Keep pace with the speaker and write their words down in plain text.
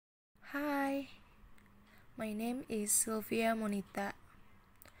My name is Silvia Monita.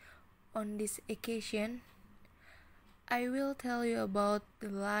 On this occasion, I will tell you about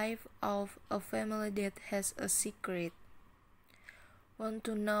the life of a family that has a secret. Want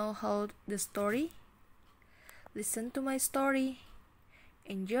to know how the story? Listen to my story.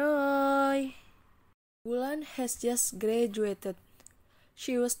 Enjoy! Bulan has just graduated.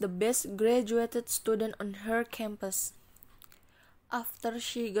 She was the best graduated student on her campus. After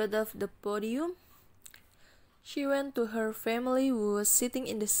she got off the podium, she went to her family who was sitting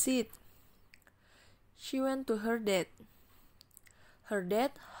in the seat. She went to her dad. Her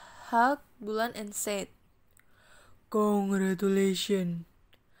dad hugged Bulan and said, "Congratulations,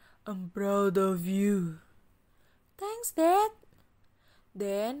 I'm proud of you." "Thanks, Dad."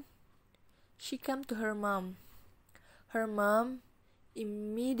 Then she came to her mom. Her mom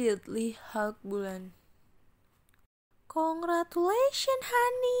immediately hugged Bulan. "Congratulations,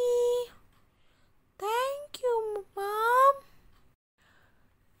 honey." "Thank you, Mom."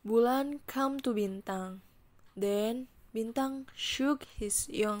 Bulan came to Bintang. Then Bintang shook his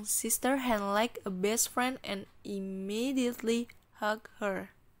young sister's hand like a best friend and immediately hugged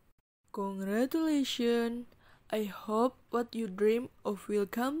her. "Congratulations. I hope what you dream of will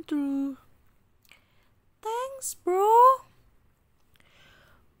come true." "Thanks, bro."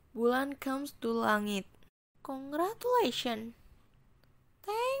 Bulan comes to Langit. "Congratulations."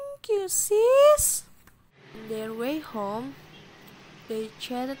 "Thank you, sis." On their way home, they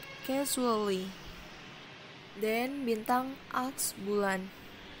chatted casually. Then Bintang asked Bulan,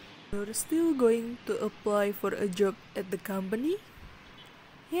 "You're still going to apply for a job at the company?"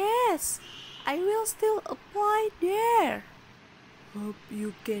 "Yes, I will still apply there." "Hope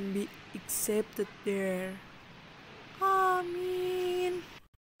you can be accepted there." "Amin."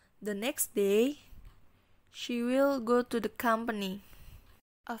 The next day, she will go to the company.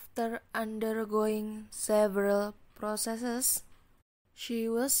 After undergoing several processes, she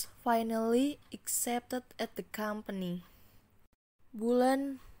was finally accepted at the company.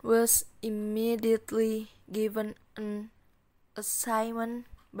 Bulan was immediately given an assignment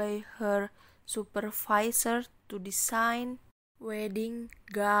by her supervisor to design wedding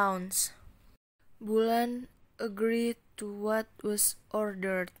gowns. Bulan agreed to what was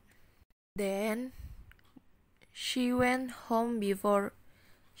ordered. Then she went home before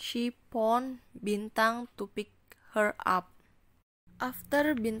she phoned Bintang to pick her up.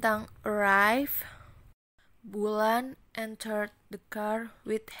 After Bintang arrived, Bulan entered the car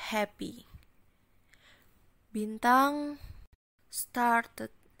with happy. Bintang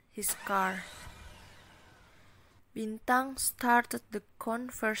started his car. Bintang started the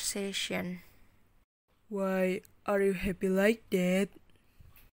conversation. "Why are you happy like that?"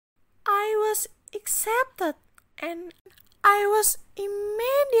 "I was accepted and I was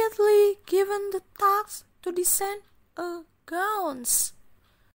immediately given the task to design gowns."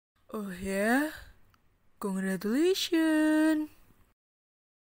 "Oh yeah? Congratulations."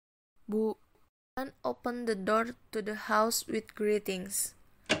 Bulan opened the door to the house with greetings.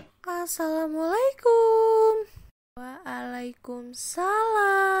 "Assalamualaikum."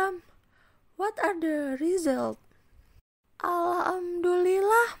 "Waalaikumsalam. What are the results?"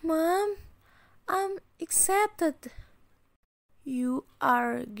 "Alhamdulillah, Mom. I'm accepted." "You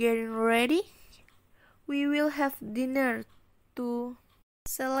are getting ready? We will have dinner to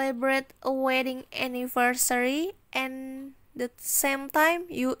celebrate a wedding anniversary and the same time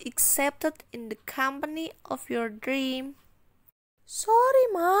you accepted in the company of your dream." "Sorry,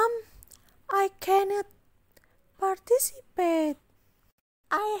 Mom. I cannot participate.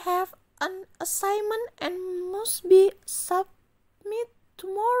 I have an assignment and must be submit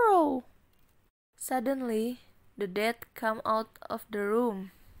tomorrow." Suddenly, the dad came out of the room.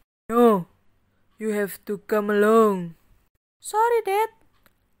 "No, you have to come along." "Sorry, Dad.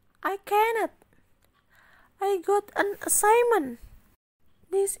 I cannot. I got an assignment.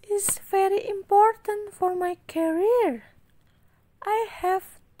 This is very important for my career. I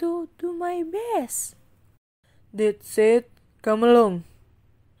have to do my best." Dad said, "Come along.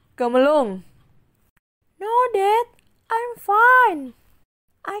 Come along." "No, Dad. I'm fine.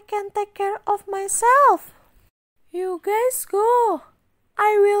 I can take care of myself. You guys go.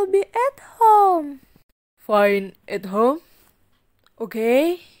 I will be at home." "Fine at home?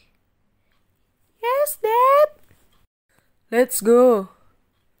 Okay. "Yes, Dad." Let's go."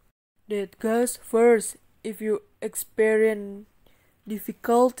 Dad goes first. If you experience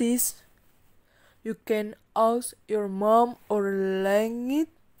difficulties, you can ask your mom or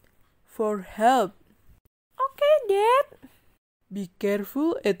Langit for help. "Okay, Dad." Be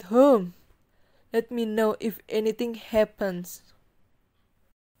careful at home. Let me know if anything happens."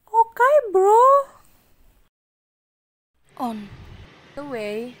 "Okay, bro." town. The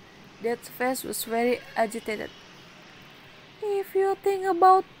way, Dad's face was very agitated. If you think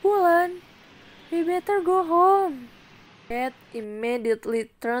about Bulan, we better go home. Dad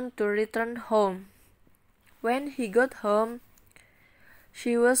immediately turned to return home. When he got home,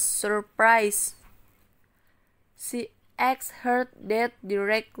 she was surprised. She asked her dad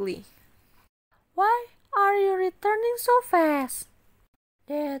directly, "Why are you returning so fast?"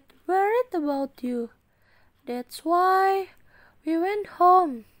 "Dad worried about you. That's why we went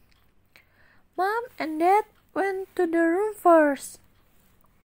home. Mom and Dad went to the room first."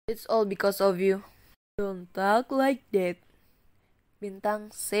 "It's all because of you." "Don't talk like that," Bintang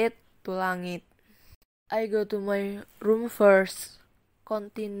said to Langit. "I go to my room first.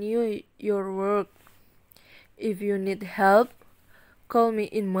 Continue your work. If you need help, call me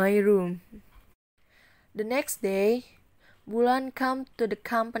in my room." The next day, Bulan came to the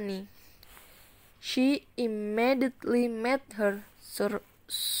company. She immediately met her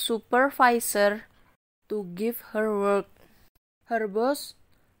supervisor to give her work. Her boss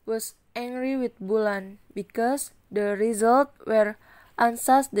was angry with Bulan because the results were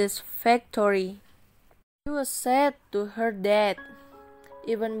unsatisfactory. She was said to her dad,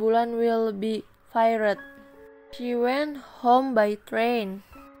 "Even Bulan will be fired." She went home by train.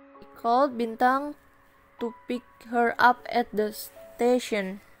 He called Bintang to pick her up at the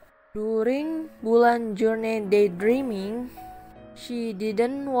station. During Bulan's journey daydreaming, she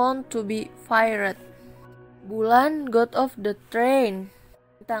didn't want to be fired. Bulan got off the train.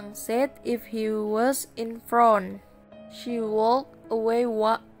 Bintang said if he was in front. She walked away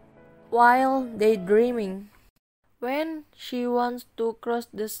while daydreaming. When she wants to cross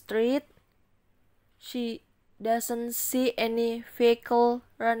the street, she doesn't see any vehicle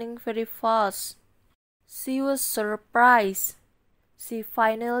running very fast. She was surprised. She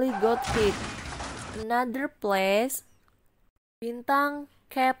finally got hit. Another place, Bintang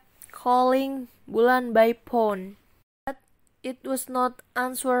kept calling Bulan by phone, but it was not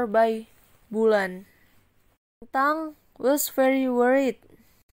answered by Bulan. Bintang was very worried.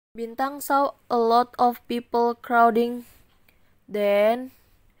 Bintang saw a lot of people crowding. Then,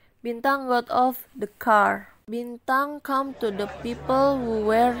 Bintang got off the car. Bintang came to the people who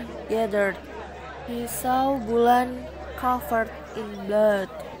were gathered. He saw Bulan covered in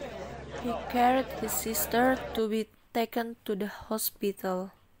blood. He carried his sister to be taken to the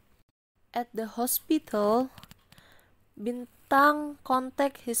hospital. At the hospital, Bintang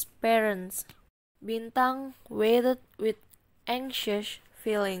contacted his parents. Bintang waited with anxious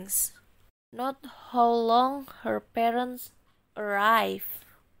feelings. Not how long her parents arrived.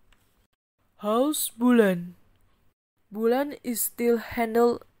 How's Bulan? Bulan is still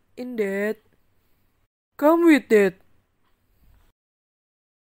handled in that. Come with that.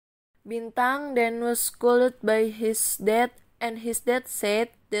 Bintang then was scolded by his dad, and his dad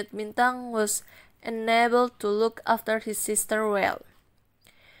said that Bintang was unable to look after his sister well.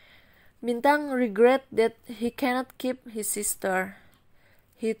 Bintang regret that he cannot keep his sister.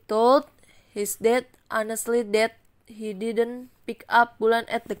 He told his dad honestly that he didn't pick up Bulan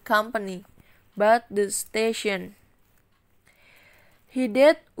at the company, but the station. His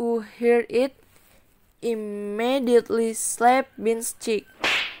dad, who heard it, immediately slapped Bint's cheek.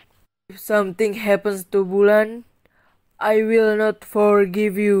 If something happens to Bulan, I will not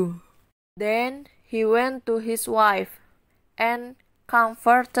forgive you. Then he went to his wife and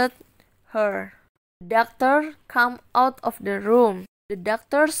comforted her. The doctor came out of the room. The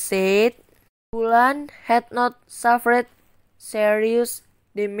doctor said Bulan had not suffered serious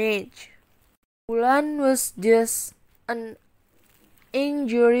damage. Bulan was just an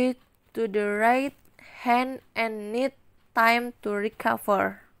injury to the right hand and need time to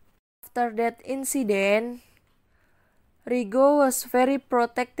recover. After that incident, Rigo was very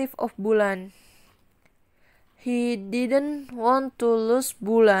protective of Bulan. He didn't want to lose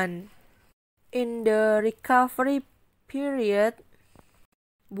Bulan. In the recovery period,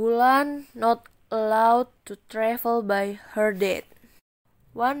 Bulan not allowed to travel by her dad.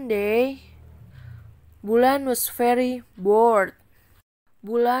 One day, Bulan was very bored.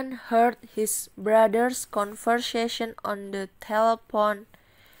 Bulan heard his brother's conversation on the telephone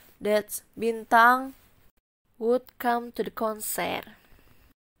that Bintang would come to the concert.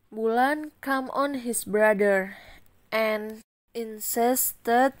 Bulan came on his brother and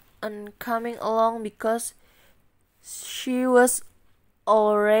insisted on coming along because she was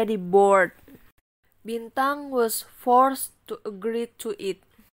already bored. Bintang was forced to agree to it,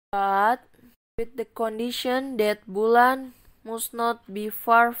 but with the condition that Bulan must not be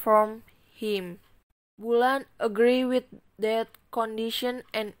far from him. Bulan agreed with that condition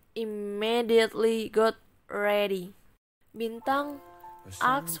and immediately got ready. Bintang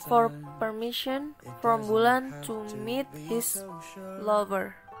asked for permission from Bulan to meet his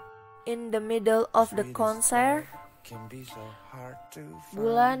lover. In the middle of the concert,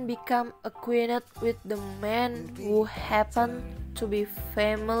 Bulan became acquainted with the man who happened to be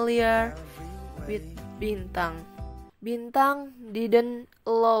familiar with Bintang. Bintang didn't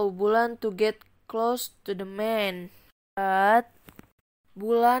allow Bulan to get close to the man, but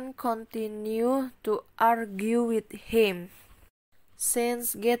Bulan continued to argue with him.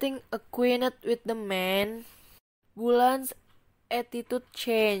 Since getting acquainted with the man, Bulan's attitude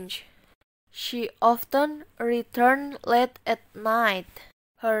changed. She often returned late at night.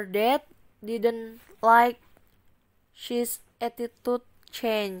 Her dad didn't like his attitude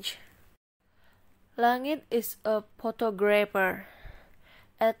change. Langit is a photographer.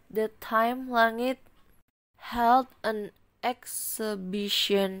 At the time, Langit held an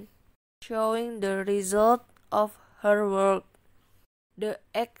exhibition showing the result of her work. The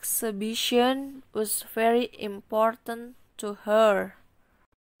exhibition was very important to her.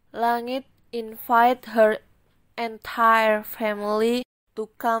 Langit invited her entire family to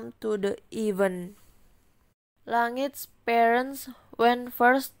come to the event. Langit's parents went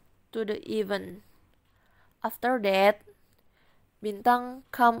first to the event. After that, Bintang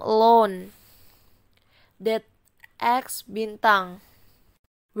came alone. Dad asked Bintang,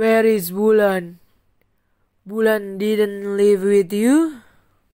 Where is Bulan? Bulan didn't live with you?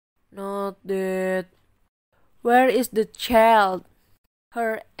 Not that. Where is the child?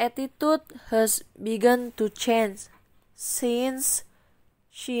 Her attitude has begun to change since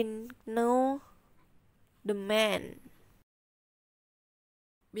she knew the man.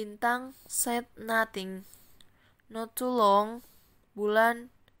 Bintang said nothing. Not too long,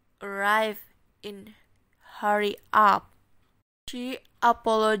 Bulan arrived in hurry up. She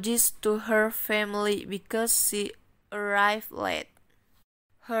apologized to her family because she arrived late.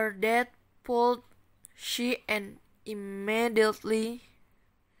 Her dad pulled she and immediately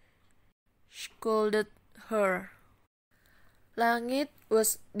scolded her. Langit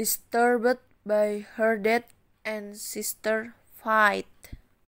was disturbed by her dad and sister fight.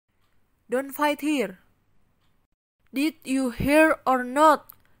 Don't fight here. Did you hear or not?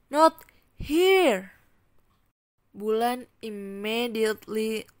 Not here. Bulan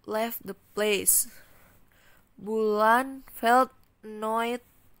immediately left the place. Bulan felt annoyed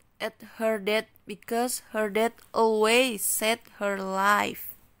at her dad because her dad always saved her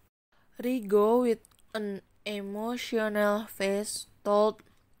life. Rigo, with an emotional face, told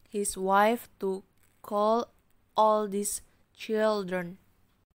his wife to call all these children.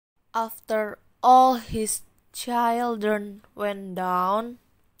 After all his children went down,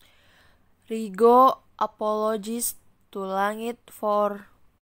 Rigo apologized to Langit for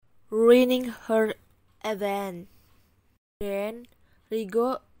ruining her event. Then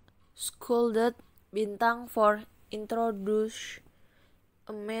Rigo scolded Bintang for introducing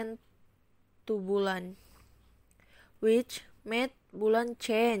a man to Bulan, which made Bulan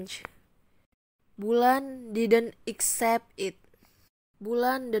change. Bulan didn't accept it.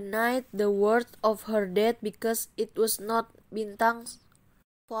 Bulan denied the words of her dad because it was not Bintang's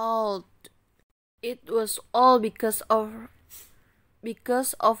fault. It was all because of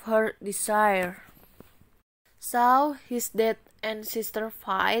her desire. So his dad and sister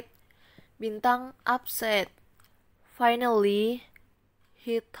fight. Bintang upset. Finally,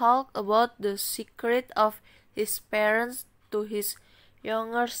 he talked about the secret of his parents to his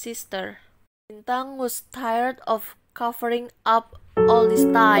younger sister. Bintang was tired of covering up all this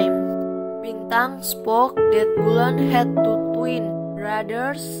time. Bintang spoke that Bulan had two twin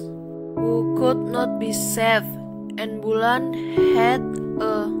brothers who could not be saved, and Bulan had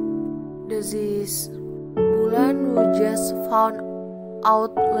a disease. Bulan, who just found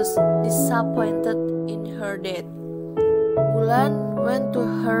out, was disappointed in her dad. Bulan went to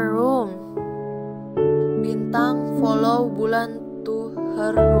her room. Bintang followed Bulan to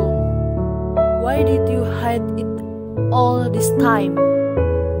her room. Why did you hide it all this time?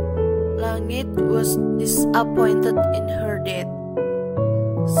 Langit was disappointed in her dad.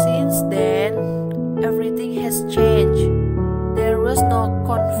 Since then, everything has changed. There was no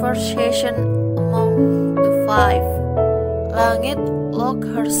conversation among the five. Langit locked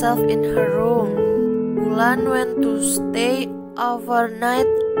herself in her room. Bulan went to stay overnight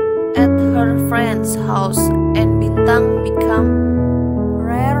at her friend's house, and Bintang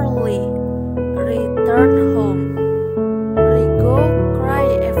rarely returned home. Rigo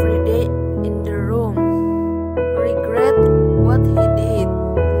cried every day in the room, regret what he did.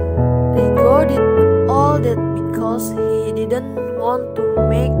 Rigo did all that because he didn't want to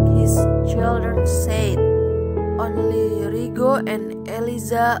make his children sad. Only Rigo and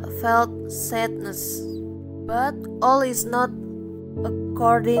Eliza felt sadness. But all is not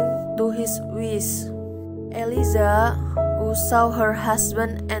according to his wish. Eliza, who saw her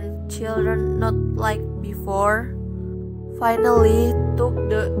husband and children not like before, finally took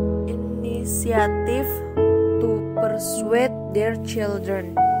the initiative to persuade their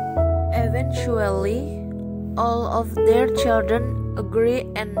children. Eventually, all of their children agree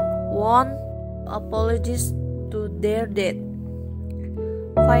and want apologies to their dad.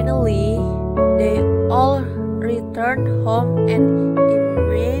 Finally, they all returned home and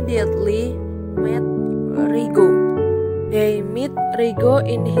immediately met Rigo. They meet Rigo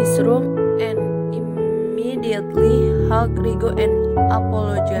in his room and immediately hug Rigo and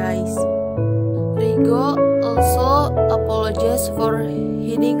apologize. Rigo also apologized for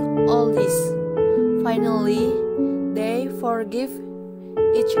hiding all this. Finally, they forgive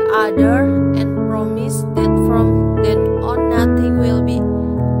each other and